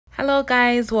Hello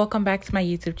guys, welcome back to my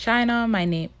YouTube channel. My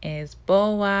name is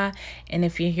Boa, and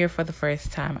if you're here for the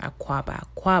first time,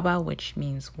 Akwaba, which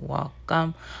means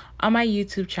welcome. On my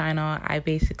YouTube channel, I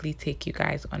basically take you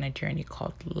guys on a journey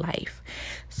called life.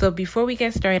 So before we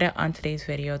get started on today's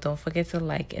video, don't forget to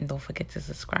like and don't forget to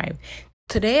subscribe.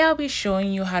 Today I'll be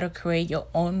showing you how to create your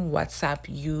own WhatsApp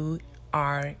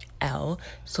URL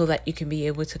so that you can be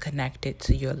able to connect it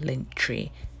to your Linktree.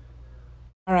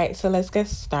 All right, so let's get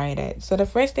started. So the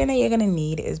first thing that you're gonna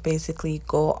need is basically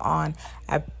go on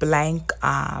a blank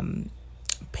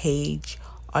page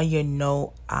on your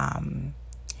note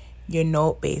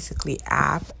basically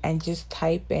app and just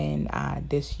type in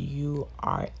this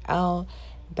URL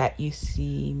that you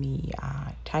see me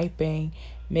typing.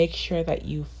 Make sure that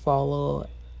you follow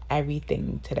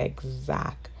everything to the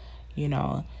exact,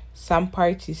 some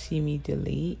parts you see me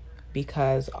delete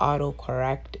because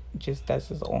autocorrect just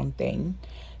does its own thing.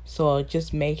 So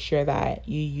just make sure that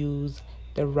you use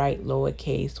the right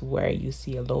lowercase where you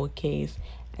see a lowercase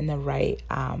and the right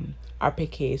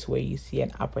uppercase where you see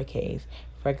an uppercase.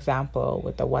 For example,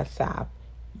 with the WhatsApp,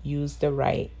 use the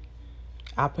right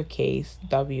uppercase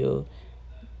W,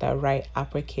 the right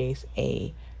uppercase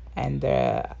A, and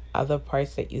the other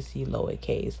parts that you see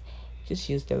lowercase, just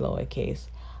use the lowercase.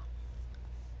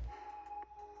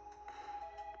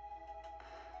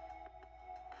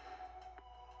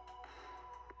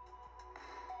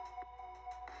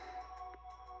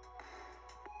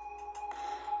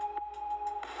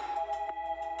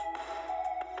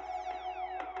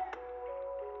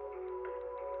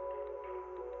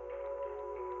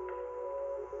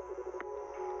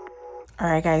 All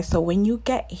right guys, so when you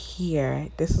get here,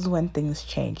 this is when things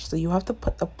change. So you have to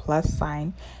put the plus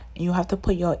sign and you have to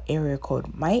put your area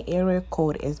code. My area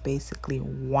code is basically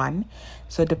 1.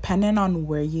 So depending on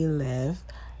where you live,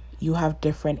 you have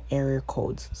different area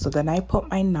codes. So then I put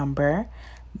my number,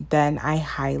 then I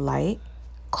highlight,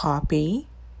 copy,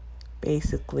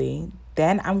 basically.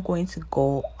 Then I'm going to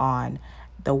go on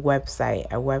the website,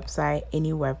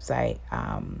 any website.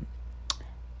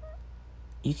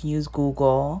 You can use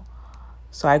Google.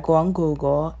 So I go on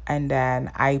Google and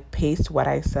then I paste what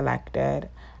I selected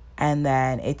and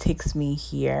then it takes me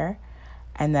here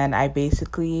and then I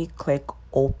basically click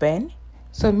open.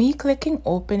 So me clicking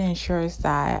open ensures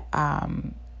that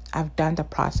I've done the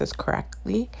process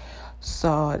correctly.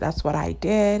 So that's what I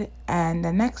did. And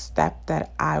the next step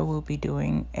that I will be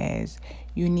doing is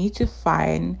you need to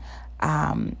find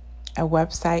a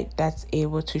website that's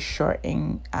able to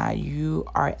shorten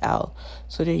URL.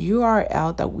 So the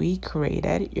URL that we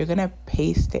created, you're gonna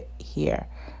paste it here,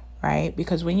 right?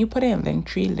 Because when you put in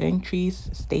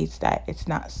Linktree states that it's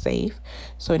not safe.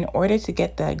 So in order to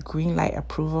get the green light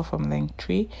approval from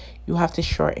Linktree, you have to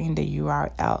shorten the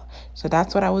URL. So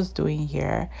that's what I was doing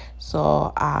here.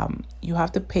 So you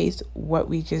have to paste what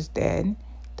we just did,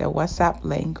 the WhatsApp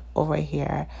link over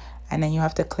here, and then you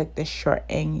have to click the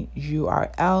shorten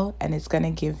URL and it's going to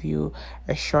give you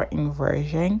a shortened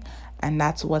version, and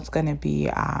that's what's going to be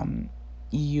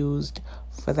used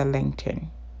for the Linktree.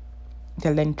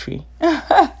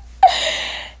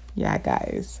 Yeah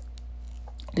guys,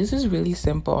 this is really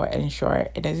simple and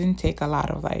short. It doesn't take a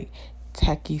lot of like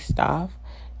techie stuff.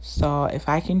 So if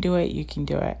I can do it, you can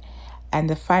do it. And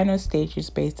the final stage is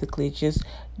basically just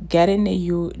getting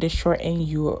the shortened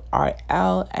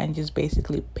URL and just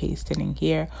basically paste it in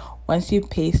here. Once you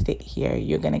paste it here,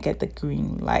 you're gonna get the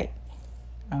green light.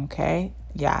 Okay,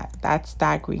 yeah, that's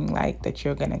that green light that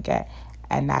you're gonna get,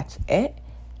 and that's it,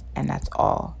 and that's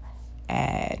all.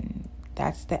 And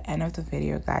that's the end of the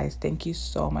video, guys. Thank you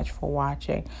so much for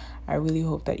watching. I really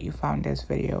hope that you found this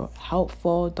video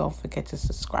helpful. Don't forget to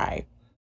subscribe.